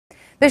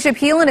Bishop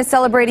Heelan is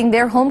celebrating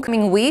their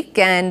homecoming week,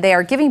 and they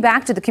are giving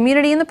back to the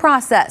community in the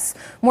process.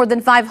 More than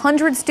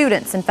 500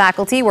 students and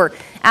faculty were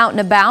out and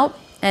about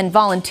and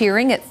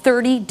volunteering at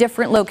 30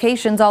 different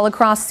locations all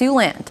across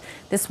Siouxland.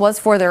 This was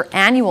for their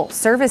annual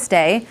service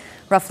day.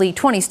 Roughly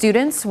 20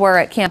 students were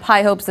at Camp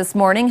High Hopes this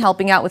morning,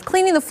 helping out with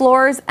cleaning the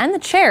floors and the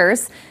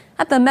chairs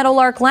at the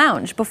Meadowlark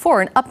Lounge before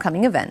an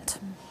upcoming event.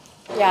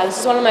 Yeah, this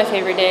is one of my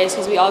favorite days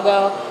because we all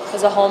go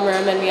as a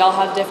homeroom and we all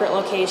have different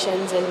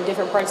locations and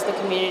different parts of the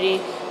community.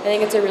 I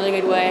think it's a really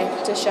good way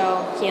to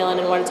show Heelan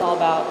and what it's all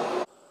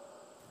about.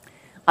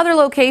 Other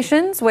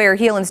locations where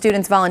Heelan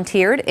students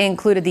volunteered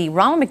included the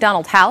Ronald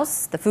McDonald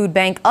House, the Food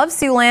Bank of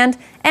Siouxland,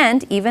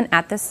 and even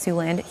at the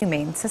Siouxland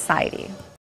Humane Society.